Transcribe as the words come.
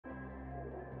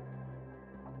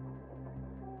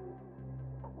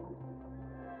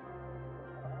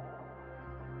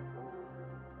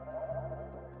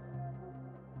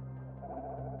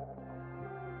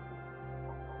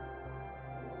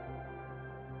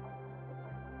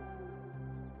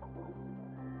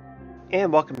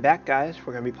And welcome back, guys.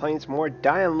 We're going to be playing some more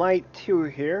Dying Light 2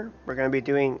 here. We're going to be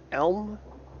doing Elm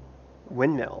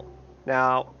Windmill.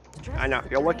 Now, I know,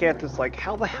 you're looking at this like,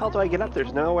 how the hell do I get up?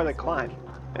 There's nowhere to climb.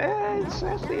 It's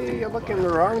actually, you're looking in the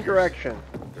wrong direction.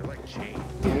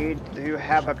 You need to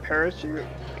have a parachute,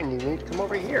 and you need to come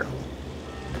over here.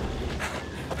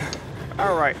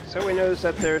 Alright, so we notice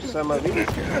that there's some of these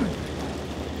here.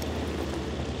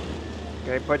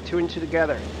 Okay, put two and two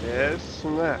together. This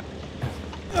and that.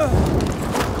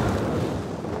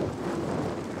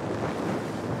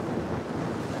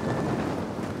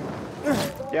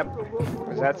 Yep, it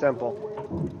was that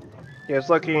simple. He was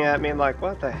looking at me like,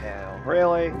 what the hell?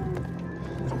 Really?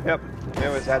 Yep,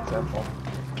 it was that simple.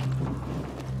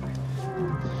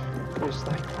 Just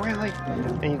like, really?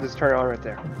 And you just turn it on right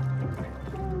there.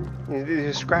 You're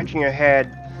just scratching your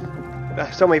head.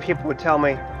 So many people would tell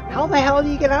me, how the hell do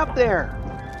you get up there?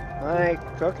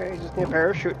 Like, okay, you just need a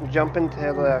parachute and jump into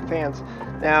the fans.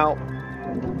 Now,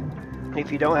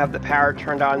 if you don't have the power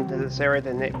turned on to this area,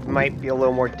 then it might be a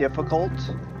little more difficult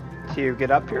to get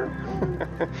up here.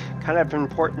 Kind of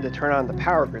important to turn on the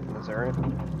power grid in this area.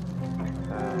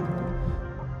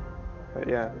 But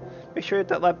yeah, make sure you hit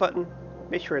that like button,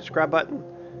 make sure you hit the subscribe button,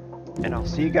 and I'll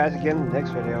see you guys again in the next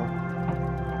video.